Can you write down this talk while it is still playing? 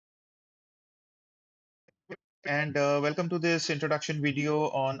and welcome to this introduction video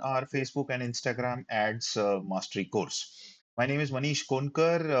on our Facebook and Instagram ads mastery course. My name is Manish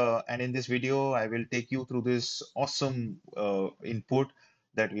Konkar, and in this video, I will take you through this awesome input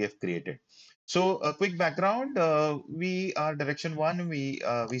that we have created. So, a quick background: we are Direction One. We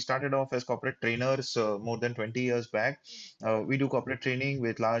started off as corporate trainers more than 20 years back. We do corporate training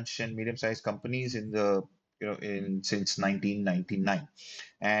with large and medium-sized companies in the in since 1999.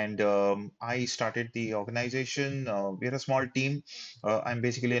 And I started the organization. We're a small team. I'm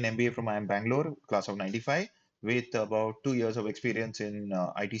basically an MBA from IIM Bangalore, class of 95, with about 2 years of experience in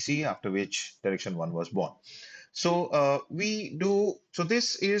ITC, after which Direction One was born. So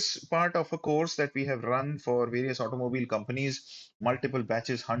this is part of a course that we have run for various automobile companies, multiple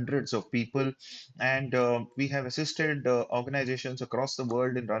batches, hundreds of people, and we have assisted organizations across the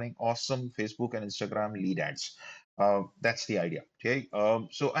world in running awesome Facebook and Instagram lead ads. That's the idea. Okay.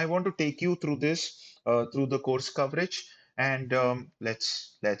 So I want to take you through this through the course coverage, and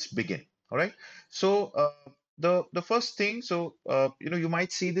let's begin. All right. So the first thing, you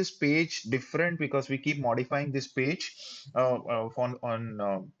might see this page different because we keep modifying this page at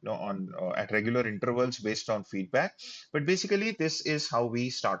regular intervals based on feedback. But basically, this is how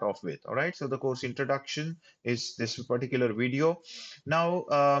we start off with. All right. So the course introduction is this particular video.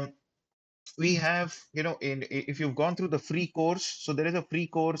 Now. We have, if you've gone through the free course, so there is a free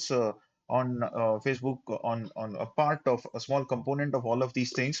course on Facebook on a part of a small component of all of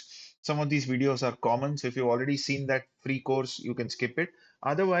these things. Some of these videos are common, so if you've already seen that free course, you can skip it.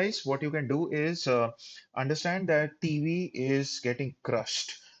 Otherwise, what you can do is understand that TV is getting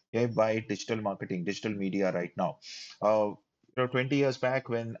crushed, okay, by digital marketing, digital media right now. 20 years back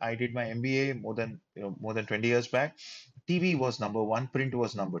when I did my MBA, more than 20 years back, TV was number one, print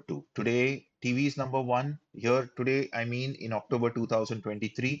was number two. Today, TV is number one. Here today, I mean in October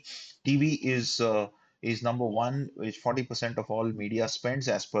 2023, TV is number one, which 40% of all media spends,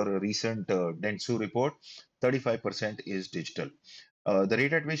 as per a recent Dentsu report. 35% is digital. The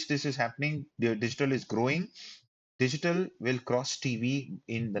rate at which this is happening, the digital is growing. Digital will cross TV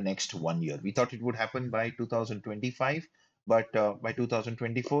in the next 1 year. We thought it would happen by 2025, but by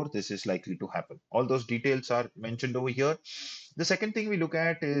 2024, this is likely to happen. All those details are mentioned over here. The second thing we look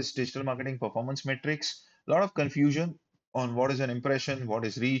at is digital marketing performance metrics. A lot of confusion on what is an impression, what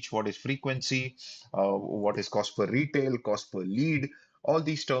is reach, what is frequency, what is cost per retail, cost per lead. All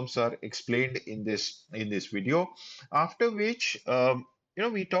these terms are explained in this video. After which,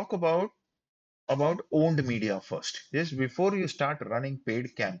 we talk about owned media first. Just before you start running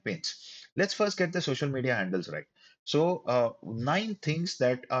paid campaigns, let's first get the social media handles right. So, 9 things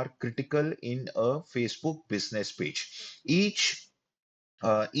that are critical in a Facebook business page. Each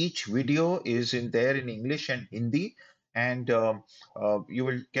video is in there in English and Hindi, and you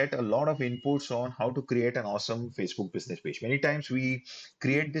will get a lot of inputs on how to create an awesome Facebook business page. Many times we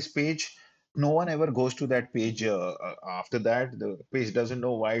create this page, no one ever goes to that page. After that, the page doesn't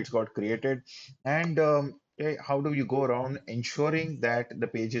know why it's got created, and how do you go around ensuring that the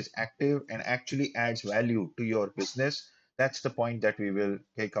page is active and actually adds value to your business? That's the point that we will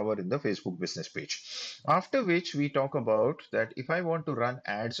cover in the Facebook business page. After which we talk about that if I want to run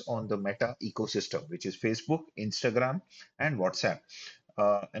ads on the Meta ecosystem, which is Facebook, Instagram, and WhatsApp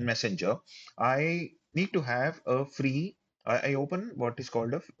and Messenger, I need to have a free. I open what is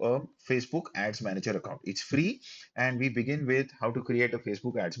called a Facebook Ads Manager account. It's free, and we begin with how to create a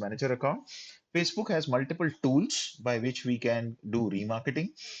Facebook Ads Manager account. Facebook has multiple tools by which we can do remarketing,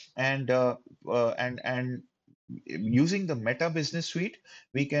 and using the Meta Business Suite,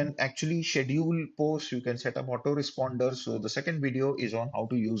 we can actually schedule posts. You can set up autoresponders. So the second video is on how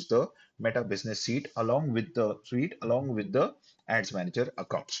to use the Meta Business Suite along with the Ads Manager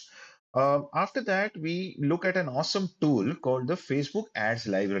accounts. After that, we look at an awesome tool called the Facebook Ads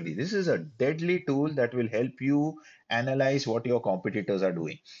Library. This is a deadly tool that will help you analyze what your competitors are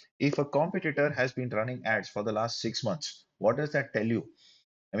doing. If a competitor has been running ads for the last 6 months, what does that tell you?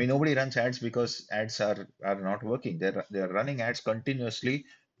 I mean, nobody runs ads because ads are not working. They're running ads continuously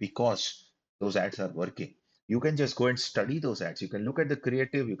because those ads are working. You can just go and study those ads. You can look at the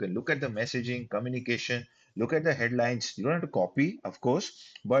creative, you can look at the messaging, communication, look at the headlines. You don't have to copy, of course,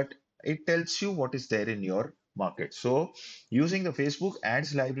 but it tells you what is there in your market. So using the Facebook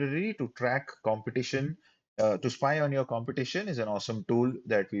ads library to track competition, to spy on your competition is an awesome tool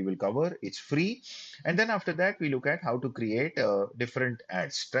that we will cover. It's free. And then after that, we look at how to create different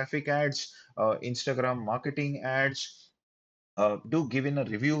ads, traffic ads, Instagram marketing ads. Do give in a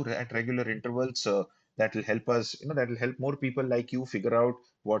review at regular intervals. That will help us, that will help more people like you figure out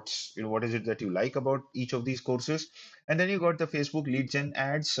what is it that you like about each of these courses. And then you got the Facebook lead gen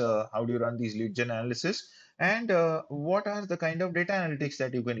ads. How do you run these lead gen analysis? And what are the kind of data analytics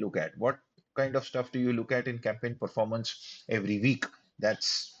that you can look at? What kind of stuff do you look at in campaign performance every week?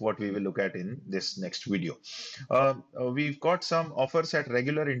 That's what we will look at in this next video. We've got some offers at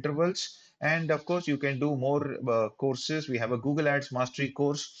regular intervals. And of course, you can do more courses. We have a Google Ads Mastery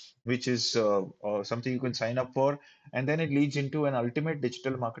course, which is something you can sign up for. And then it leads into an ultimate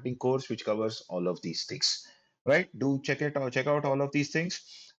digital marketing course, which covers all of these things. Right? Do check it out, check out all of these things.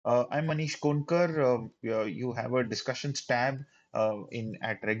 I'm Manish Konkar. You have a discussions tab in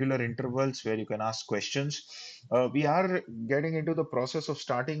at regular intervals where you can ask questions. We are getting into the process of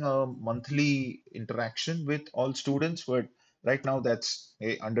starting a monthly interaction with all students, but right now that's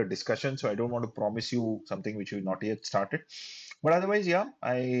under discussion, so I don't want to promise you something which we've not yet started. But otherwise, yeah,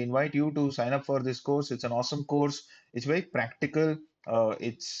 I invite you to sign up for this course. It's an awesome course. It's very practical.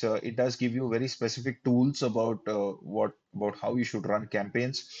 It does give you very specific tools about what about how you should run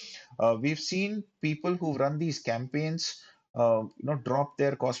campaigns. We've seen people who run these campaigns, drop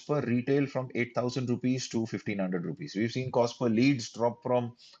their cost per retail from 8,000 rupees to 1,500 rupees. We've seen cost per leads drop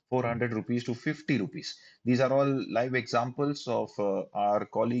from 400 rupees to 50 rupees. These are all live examples of our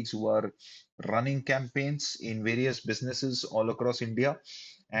colleagues who are running campaigns in various businesses all across India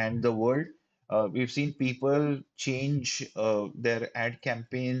and the world. We've seen people change their ad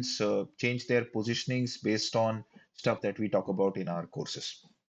campaigns, change their positionings based on stuff that we talk about in our courses.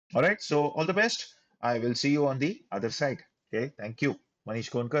 All right, so all the best. I will see you on the other side. Okay, thank you.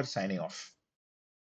 Manish Konkar signing off.